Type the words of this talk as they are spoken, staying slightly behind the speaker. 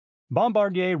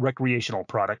Bombardier Recreational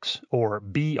Products, or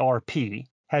BRP,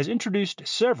 has introduced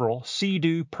several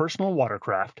Sea-Doo personal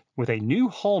watercraft with a new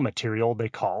hull material they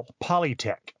call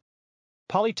Polytec.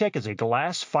 Polytec is a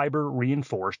glass fiber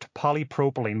reinforced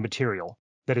polypropylene material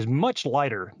that is much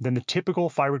lighter than the typical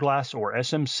fiberglass or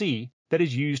SMC that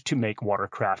is used to make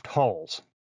watercraft hulls.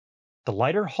 The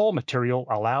lighter hull material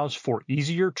allows for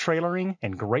easier trailering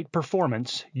and great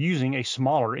performance using a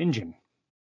smaller engine.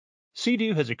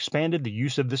 Sea-Doo has expanded the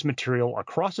use of this material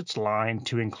across its line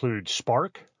to include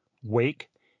Spark, Wake,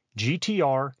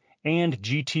 GTR, and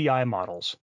GTI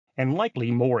models, and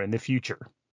likely more in the future.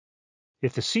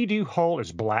 If the Sea-Doo hull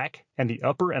is black and the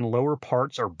upper and lower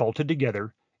parts are bolted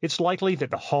together, it's likely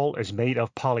that the hull is made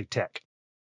of Polytec.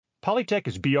 Polytec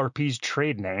is BRP's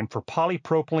trade name for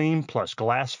polypropylene plus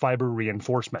glass fiber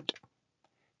reinforcement.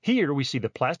 Here we see the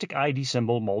plastic ID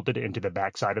symbol molded into the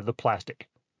backside of the plastic.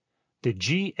 The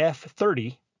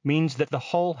GF30 means that the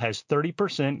hull has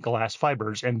 30% glass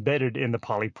fibers embedded in the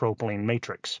polypropylene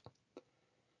matrix.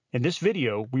 In this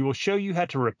video, we will show you how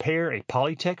to repair a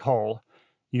Polytec hull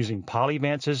using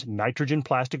Polyvance's nitrogen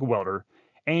plastic welder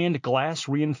and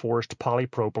glass-reinforced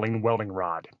polypropylene welding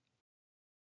rod.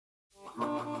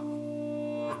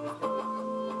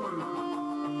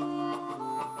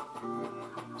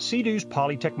 Sea-Doo's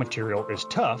Polytec material is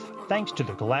tough thanks to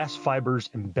the glass fibers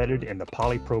embedded in the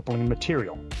polypropylene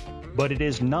material, but it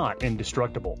is not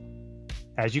indestructible.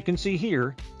 As you can see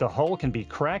here, the hull can be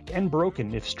cracked and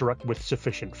broken if struck with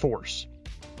sufficient force.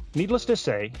 Needless to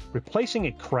say, replacing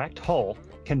a cracked hull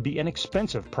can be an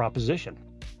expensive proposition,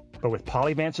 but with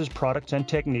Polyvance's products and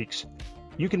techniques,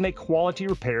 you can make quality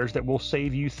repairs that will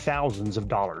save you thousands of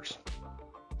dollars.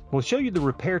 We'll show you the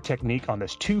repair technique on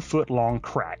this 2-foot-long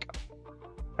crack.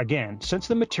 Again, since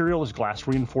the material is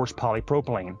glass-reinforced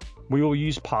polypropylene, we will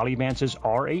use Polyvance's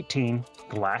R18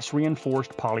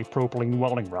 glass-reinforced polypropylene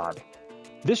welding rod.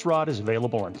 This rod is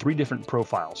available in 3 different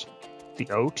profiles: the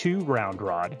 02 round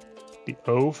rod, the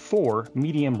 04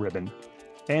 medium ribbon,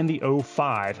 and the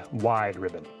 05 wide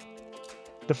ribbon.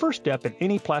 The first step in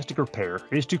any plastic repair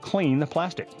is to clean the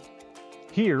plastic.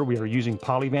 Here we are using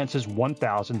Polyvance's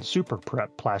 1000 Super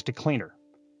Prep plastic cleaner.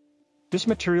 This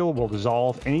material will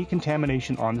dissolve any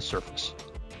contamination on the surface,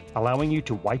 allowing you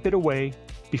to wipe it away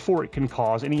before it can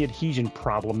cause any adhesion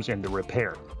problems in the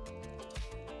repair.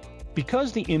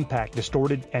 Because the impact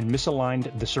distorted and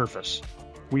misaligned the surface,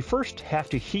 we first have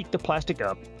to heat the plastic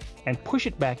up and push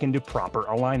it back into proper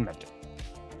alignment.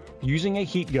 Using a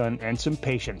heat gun and some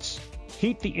patience,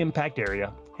 heat the impact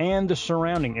area and the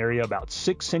surrounding area about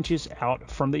 6 inches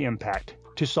out from the impact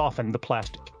to soften the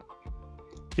plastic.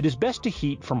 It is best to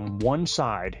heat from one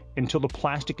side until the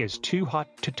plastic is too hot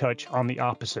to touch on the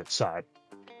opposite side.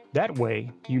 That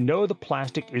way, you know the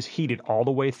plastic is heated all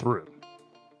the way through.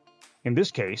 In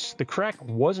this case, the crack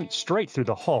wasn't straight through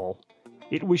the hull,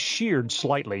 it was sheared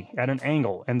slightly at an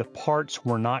angle and the parts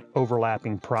were not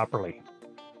overlapping properly.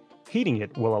 Heating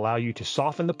it will allow you to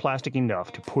soften the plastic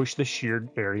enough to push the sheared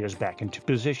areas back into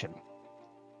position.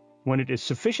 When it is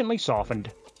sufficiently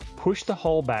softened, push the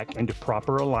hull back into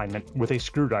proper alignment with a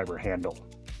screwdriver handle.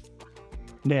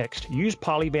 Next, use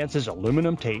Polyvance's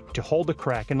aluminum tape to hold the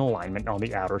crack in alignment on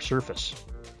the outer surface.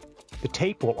 The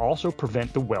tape will also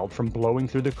prevent the weld from blowing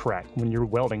through the crack when you're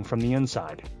welding from the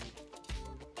inside.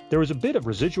 There was a bit of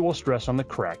residual stress on the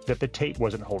crack that the tape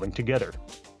wasn't holding together.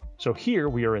 So here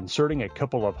we are inserting a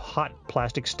couple of hot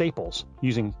plastic staples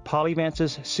using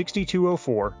Polyvance's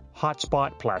 6204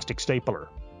 Hotspot plastic stapler.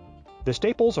 The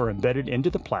staples are embedded into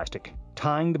the plastic,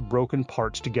 tying the broken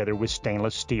parts together with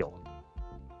stainless steel.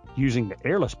 Using the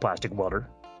airless plastic welder,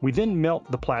 we then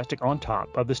melt the plastic on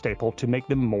top of the staple to make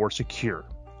them more secure.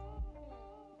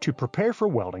 To prepare for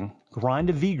welding,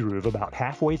 grind a V-groove about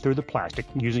halfway through the plastic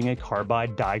using a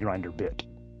carbide die grinder bit.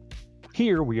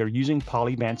 Here we are using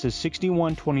Polyvance's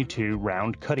 6122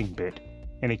 round cutting bit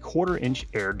and a 1/4 inch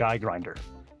air die grinder.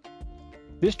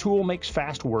 This tool makes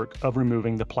fast work of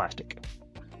removing the plastic.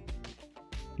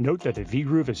 Note that the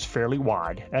V-groove is fairly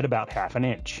wide at about 1/2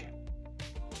 inch.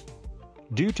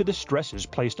 Due to the stresses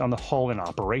placed on the hull in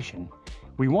operation,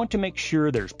 we want to make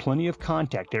sure there's plenty of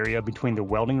contact area between the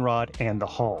welding rod and the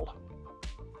hull.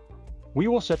 We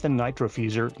will set the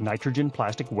Nitrofuser nitrogen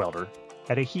plastic welder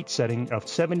at a heat setting of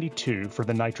 72 for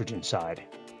the nitrogen side,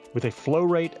 with a flow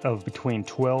rate of between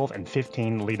 12 and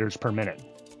 15 liters per minute.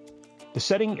 The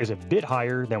setting is a bit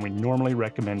higher than we normally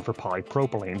recommend for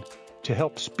polypropylene to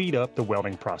help speed up the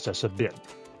welding process a bit.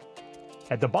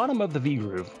 At the bottom of the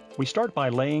V-groove, we start by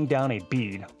laying down a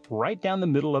bead right down the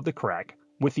middle of the crack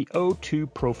with the 02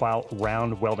 profile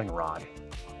round welding rod.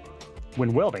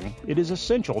 When welding, it is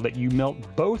essential that you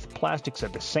melt both plastics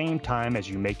at the same time as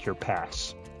you make your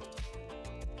pass.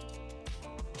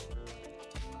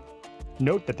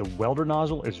 Note that the welder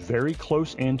nozzle is very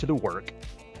close into the work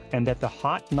and that the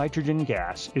hot nitrogen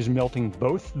gas is melting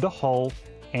both the hull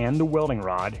and the welding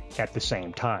rod at the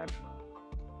same time.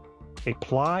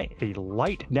 Apply a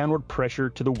light downward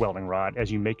pressure to the welding rod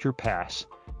as you make your pass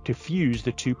to fuse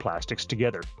the two plastics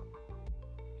together.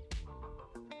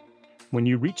 When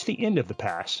you reach the end of the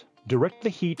pass, direct the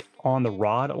heat on the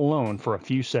rod alone for a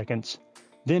few seconds,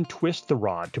 then twist the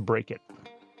rod to break it.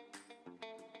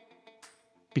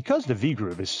 Because the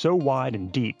V-groove is so wide and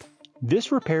deep,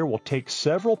 this repair will take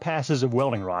several passes of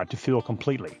welding rod to fill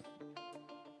completely.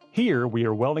 Here we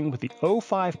are welding with the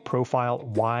 05 profile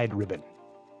wide ribbon.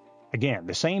 Again,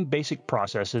 the same basic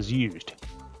process is used.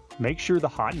 Make sure the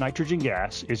hot nitrogen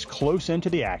gas is close into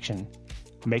the action,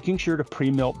 making sure to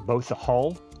pre-melt both the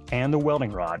hull and the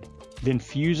welding rod, then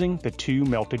fusing the two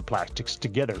melted plastics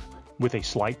together with a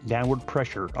slight downward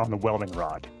pressure on the welding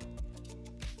rod.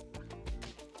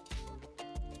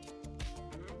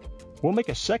 We'll make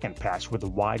a second pass with the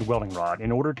wide welding rod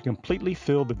in order to completely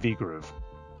fill the V-groove.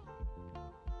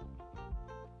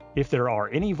 If there are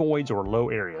any voids or low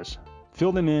areas,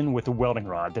 fill them in with the welding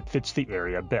rod that fits the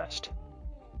area best.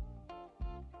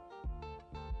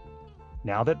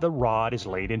 Now that the rod is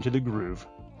laid into the groove,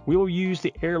 we will use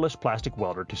the airless plastic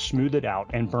welder to smooth it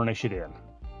out and burnish it in.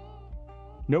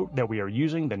 Note that we are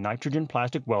using the nitrogen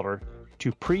plastic welder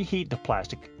to preheat the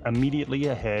plastic immediately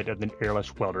ahead of the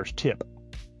airless welder's tip.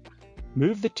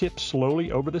 Move the tip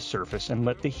slowly over the surface and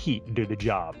let the heat do the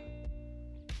job.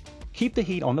 Keep the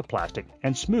heat on the plastic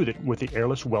and smooth it with the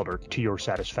airless welder to your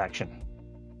satisfaction.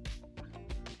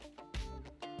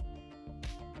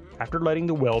 After letting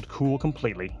the weld cool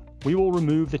completely, we will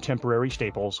remove the temporary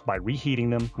staples by reheating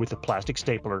them with the plastic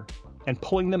stapler and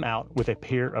pulling them out with a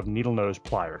pair of needle nose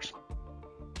pliers.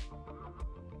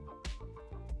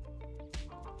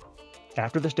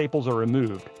 After the staples are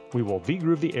removed, we will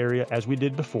V-groove the area as we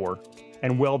did before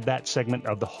and weld that segment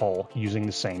of the hull using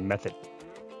the same method.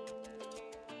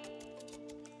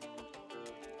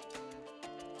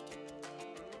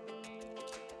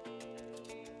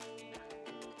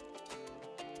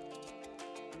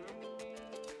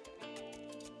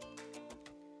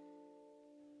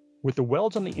 With the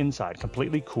welds on the inside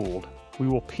completely cooled, we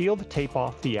will peel the tape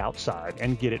off the outside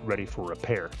and get it ready for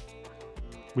repair.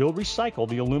 We'll recycle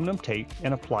the aluminum tape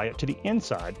and apply it to the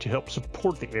inside to help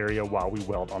support the area while we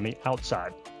weld on the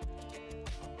outside.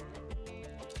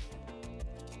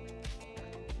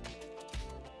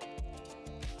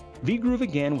 V-groove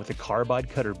again with a carbide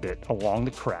cutter bit along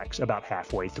the cracks about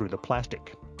halfway through the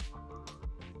plastic.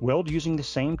 Weld using the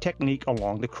same technique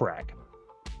along the crack.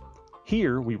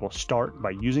 Here we will start by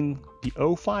using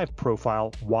the 05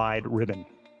 profile wide ribbon.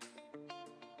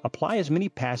 Apply as many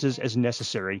passes as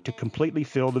necessary to completely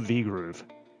fill the V-groove,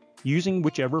 using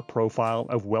whichever profile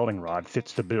of welding rod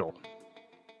fits the bill.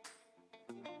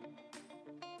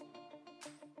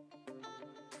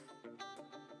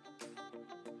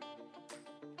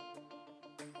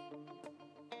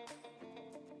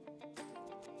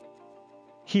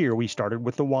 Here we started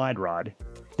with the wide rod,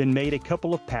 then made a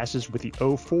couple of passes with the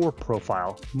 04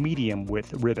 profile medium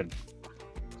width ribbon,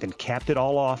 then capped it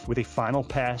all off with a final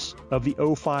pass of the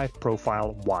 05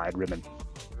 profile wide ribbon.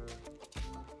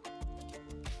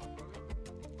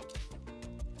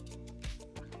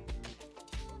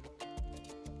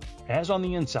 As on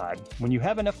the inside, when you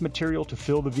have enough material to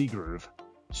fill the V-groove,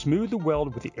 smooth the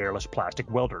weld with the airless plastic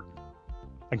welder.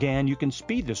 Again, you can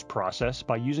speed this process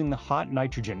by using the hot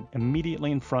nitrogen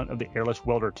immediately in front of the airless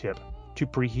welder tip to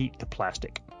preheat the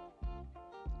plastic.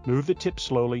 Move the tip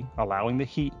slowly, allowing the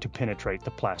heat to penetrate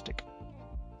the plastic.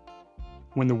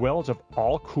 When the welds have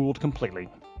all cooled completely,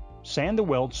 sand the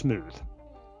weld smooth.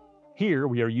 Here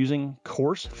we are using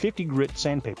coarse 50 grit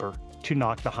sandpaper to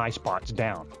knock the high spots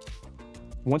down.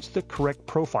 Once the correct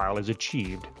profile is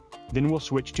achieved, then we'll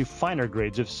switch to finer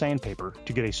grades of sandpaper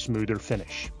to get a smoother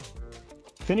finish.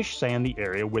 Finish sand the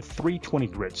area with 320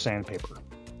 grit sandpaper.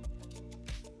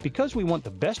 Because we want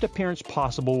the best appearance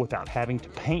possible without having to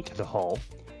paint the hull,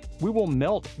 we will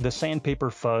melt the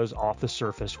sandpaper fuzz off the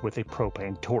surface with a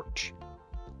propane torch.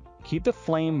 Keep the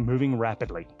flame moving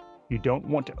rapidly. You don't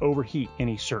want to overheat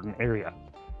any certain area.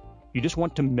 You just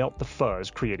want to melt the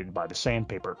fuzz created by the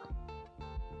sandpaper.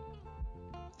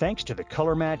 Thanks to the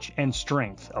color match and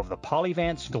strength of the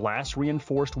Polyvance glass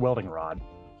reinforced welding rod,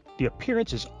 the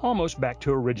appearance is almost back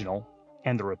to original,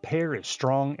 and the repair is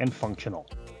strong and functional.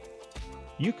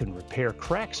 You can repair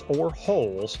cracks or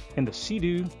holes in the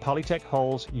Sea-Doo Polytec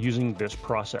hulls using this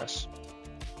process.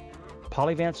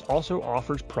 Polyvance also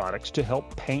offers products to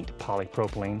help paint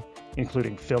polypropylene,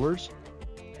 including fillers,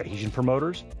 adhesion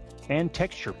promoters, and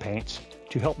texture paints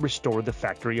to help restore the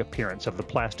factory appearance of the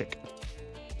plastic.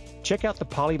 check out the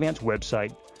Polyvance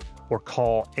website or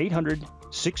call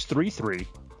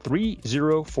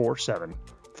 800-633-3047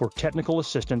 for technical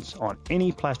assistance on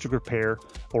any plastic repair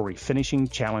or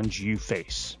refinishing challenge you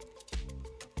face.